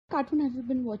cartoon have you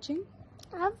been watching?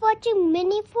 I'm watching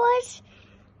Moviez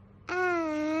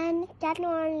and Cat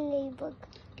on Ladybug.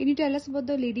 Can you tell us about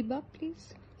the ladybug,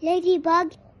 please?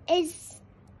 Ladybug is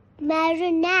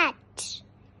Marinette.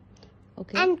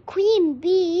 Okay. And Queen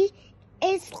Bee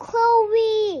is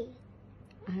Chloe.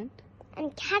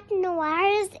 And Cat Noir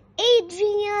is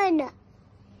Adrian.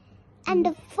 And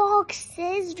the fox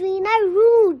is Rena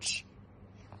Rouge.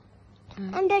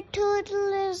 And the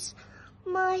turtle is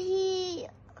Mahi.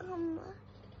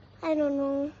 I don't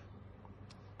know.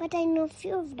 But I know a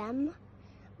few of them.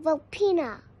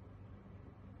 Vulpina.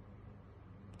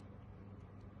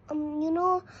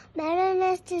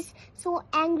 Marinette is so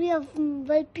angry of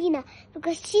Vulpina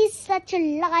because she's such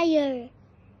a liar.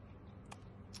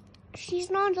 She's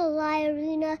not a liar,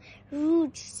 Rena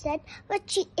Rouge said, but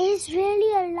she is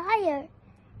really a liar.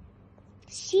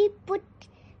 She put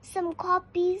some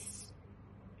copies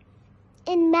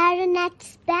in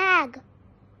Marinette's bag,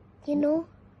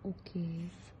 Okay.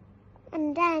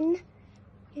 And then,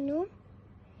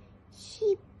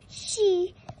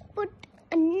 she put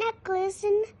a necklace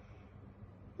in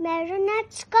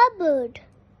Marinette's cupboard.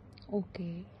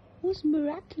 Okay. Who's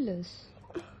miraculous?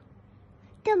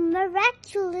 The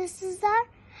miraculous are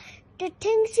the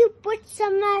things you put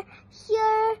somewhere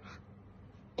here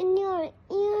in your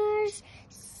ears.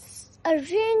 A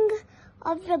ring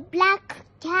of the black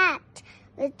cat,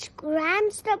 which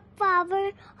grants the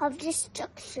power of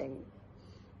destruction.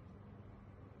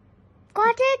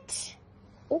 Got it?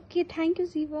 Okay, thank you,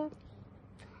 Ziva.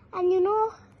 And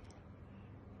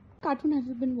Cartoon have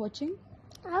you been watching?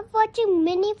 I'm watching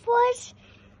Moviez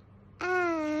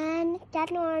and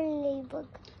Cat on Ladybug.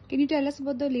 Can you tell us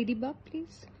about the ladybug,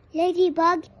 please?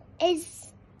 Ladybug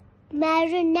is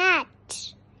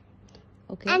Marinette.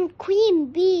 Okay. And Queen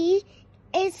Bee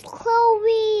is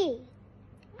Chloe.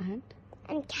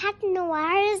 And Cat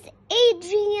Noir is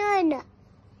Adrian.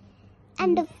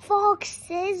 And the fox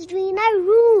is Rena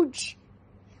Rouge.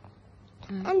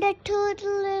 And the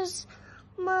turtle is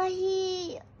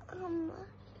Mahi.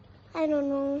 I don't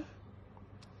know.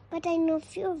 But I know a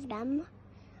few of them.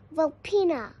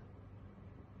 Vulpina.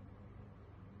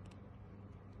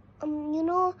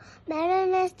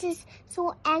 Marinette is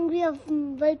so angry of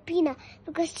Vulpina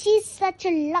because she's such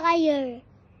a liar.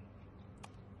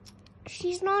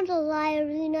 She's not a liar,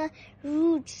 Rena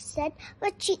Rouge said,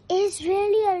 but she is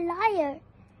really a liar.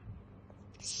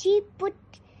 She put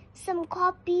some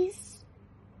copies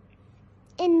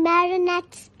in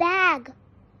Marinette's bag,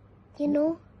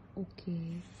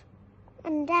 Okay.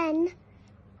 And then,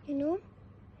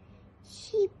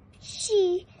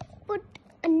 she put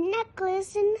a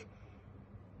necklace in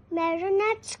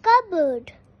Marinette's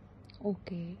cupboard.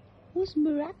 Okay. Who's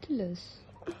miraculous?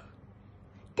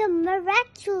 The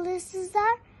miraculous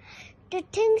are the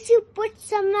things you put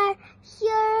somewhere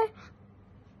here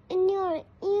in your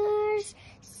ears.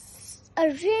 A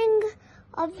ring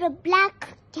of the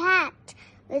black cat,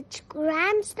 which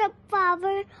grants the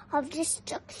power of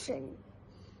destruction.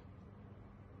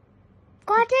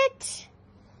 Got it?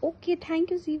 Okay,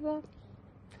 thank you, Ziva.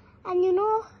 And